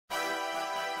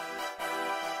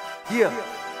Yeah.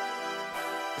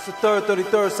 It's the 3rd,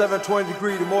 33rd, 720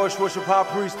 degree, the Moorish worship high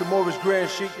priest, the Moorish grand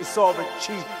sheik, the sovereign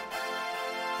chief.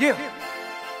 Yeah.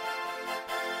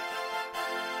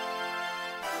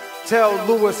 Tell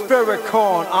Louis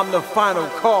Farrakhan I'm the final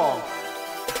call.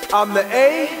 I'm the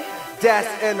A,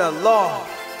 that's in the law.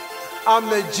 I'm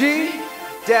the G,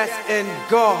 that's in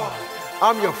God.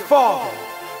 I'm your father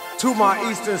to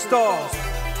my eastern stars.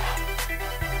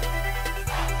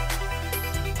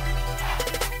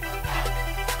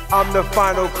 I'm the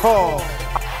final call.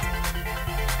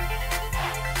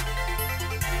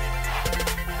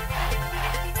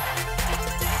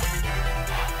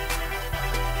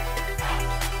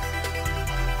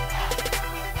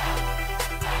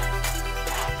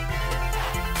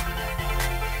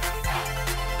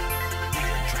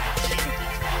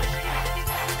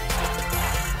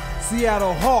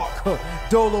 Seattle Hawk,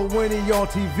 Dolo winning on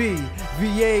TV.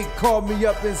 VA called me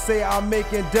up and say I'm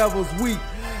making devils weak.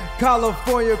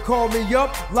 California called me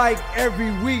up like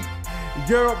every week.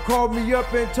 Europe called me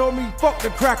up and told me fuck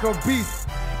the cracker beef.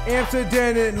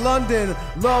 Amsterdam and London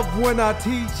love when I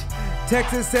teach.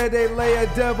 Texas said they lay a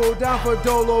devil down for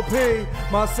Dolo P.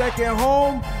 My second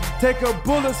home, take a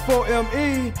bullets for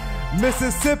ME.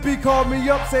 Mississippi called me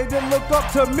up, say they look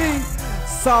up to me.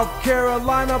 South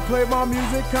Carolina play my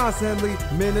music constantly.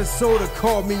 Minnesota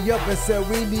called me up and said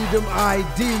we need them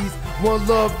IDs. One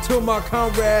love to my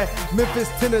comrade, Memphis,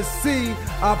 Tennessee.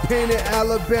 I painted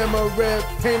Alabama red,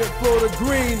 painted Florida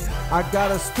green. I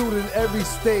got a student every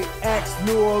state, ask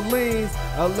New Orleans.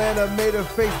 Atlanta made a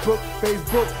Facebook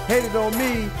hated on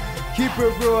me. Keep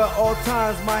it real at all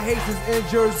times, my hate is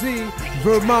in Jersey.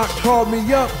 Vermont called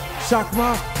me up, shocked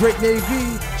my great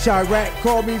Navy. Chirac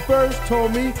called me first,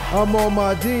 told me I'm on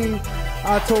my dean.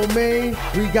 I told Maine,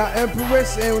 we got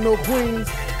empress and no queens.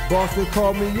 Boston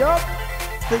called me up,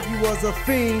 think he was a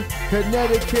fiend.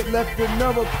 Connecticut left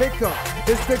another pickup,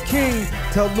 it's the king.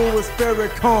 Tell Louis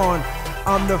Farrakhan,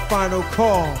 I'm the final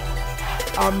call.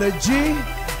 I'm the G,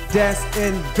 that's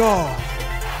in God.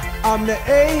 I'm the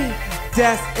A,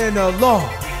 that's in the law.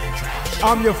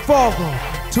 I'm your father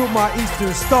to my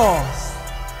eastern stars.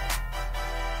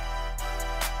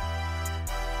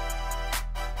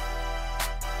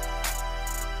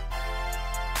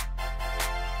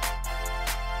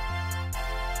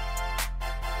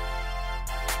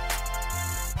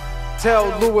 Tell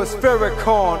Louis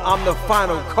Farrakhan I'm the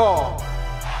final call.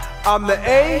 I'm the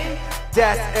A,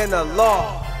 that's in the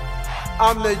law.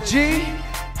 I'm the G,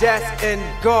 that's in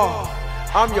God.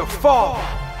 I'm your father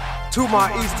to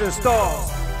my eastern stars.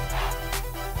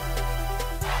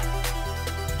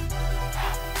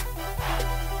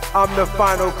 I'm the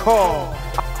final call.